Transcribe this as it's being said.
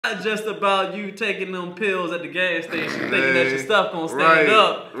Not just about you taking them pills at the gas station thinking that your stuff gonna stand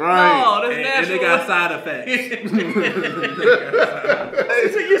up. Right. No, that's natural. And they got side effects.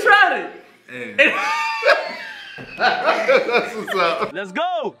 So you tried it. That's what's up. Let's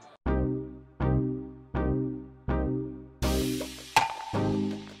go.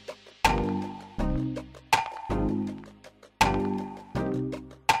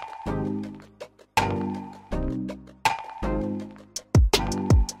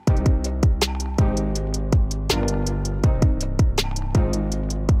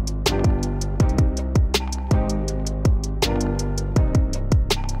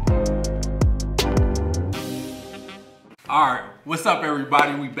 Alright, what's up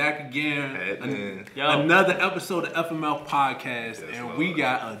everybody? We back again. Another episode of FMF Podcast. And we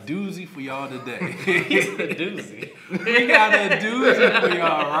got a doozy for y'all today. A doozy. We got a doozy for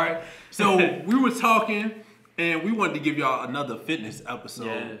y'all, right? So we were talking and we wanted to give y'all another fitness episode.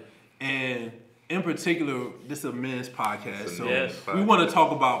 Yeah. And in particular, this is a men's podcast. So we want to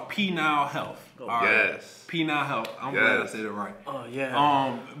talk about penile health. Oh, all right? Yes. Penile health. I'm glad I said it right. Oh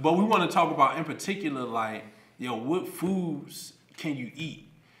yeah. But we want to talk about in particular like what foods can you eat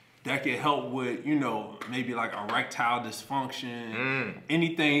that can help with, maybe like erectile dysfunction,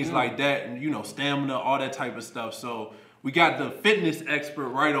 anything like that, and stamina, all that type of stuff. So we got the fitness expert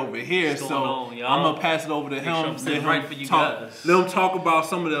right over here. So I'm gonna pass it over to him. Let him talk about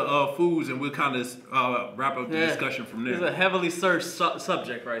some of the foods, and we'll kind of wrap up the discussion from there. It's a heavily searched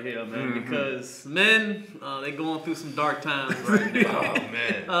subject right here, man, because men, they going through some dark times right now. Oh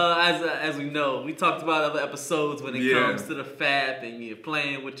man. As we know, we talked about other episodes when it comes to the fat and you're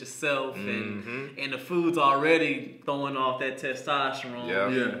playing with yourself, and the food's already throwing off that testosterone.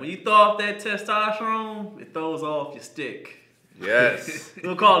 Yeah. When you throw off that testosterone, it throws off your stick. Yes.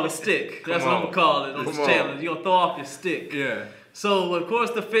 We'll call it a stick. That's what I'm gonna call it on this channel. You're gonna throw off your stick. Yeah. So of course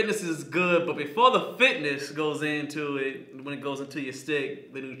the fitness is good, but before the fitness goes into it, when it goes into your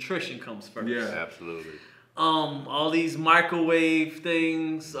stick, the nutrition comes first. Yeah, absolutely. All these microwave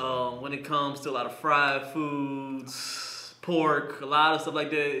things, when it comes to a lot of fried foods, pork, a lot of stuff like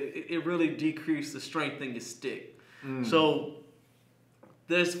that, it really decreases the strength in your stick. So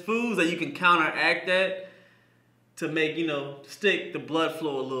there's foods that you can counteract that to make, stick the blood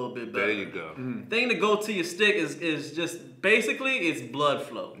flow a little bit better. There you go. Thing to go to your stick is just basically it's blood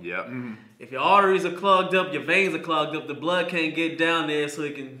flow. Yep. If your arteries are clogged up, your veins are clogged up, the blood can't get down there so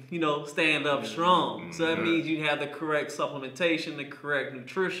it can, stand up strong. So that means you have the correct supplementation, the correct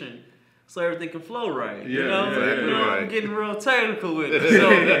nutrition, so everything can flow right. I'm getting real technical with it. So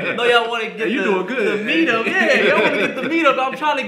I know y'all want to get doing good. the meat up. Yeah, y'all want to get the meat up. I'm trying to